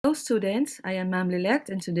Hello students, I am Ma'am Lilette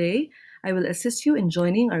and today I will assist you in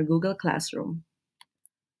joining our Google Classroom.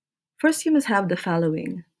 First, you must have the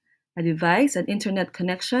following: a device, an internet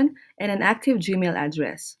connection, and an active Gmail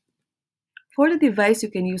address. For the device,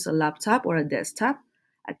 you can use a laptop or a desktop,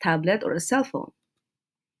 a tablet or a cell phone.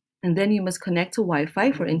 And then you must connect to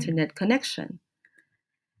Wi-Fi for internet connection.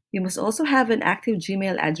 You must also have an active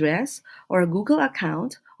Gmail address or a Google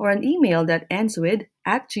account or an email that ends with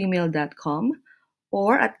 @gmail.com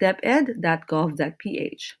or at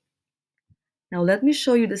deped.gov.ph. Now let me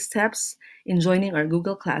show you the steps in joining our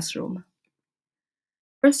Google Classroom.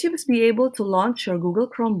 First, you must be able to launch your Google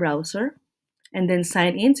Chrome browser and then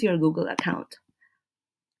sign in to your Google account.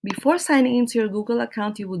 Before signing into your Google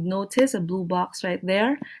account, you would notice a blue box right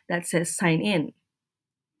there that says Sign In.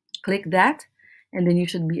 Click that, and then you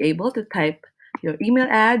should be able to type your email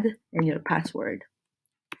ad and your password.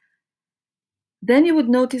 Then you would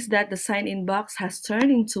notice that the Sign In box has turned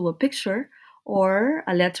into a picture or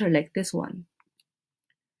a letter like this one.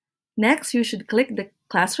 Next, you should click the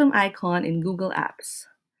classroom icon in Google Apps.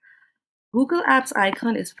 Google Apps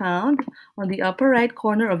icon is found on the upper right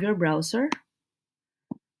corner of your browser.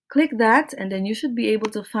 Click that, and then you should be able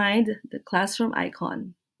to find the classroom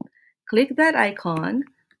icon. Click that icon,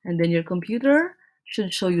 and then your computer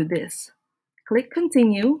should show you this. Click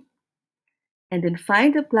Continue, and then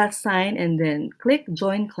find the plus sign, and then click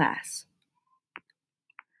Join Class.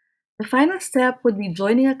 The final step would be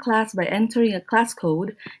joining a class by entering a class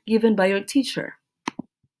code given by your teacher.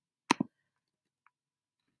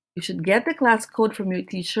 You should get the class code from your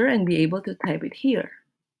teacher and be able to type it here.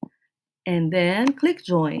 And then click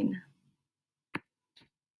Join.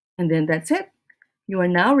 And then that's it. You are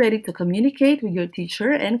now ready to communicate with your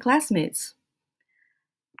teacher and classmates.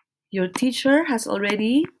 Your teacher has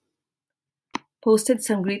already posted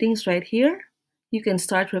some greetings right here. You can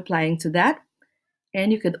start replying to that.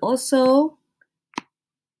 And you could also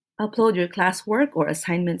upload your classwork or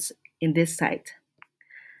assignments in this site.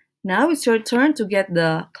 Now it's your turn to get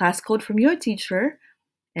the class code from your teacher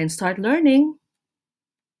and start learning.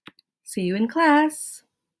 See you in class.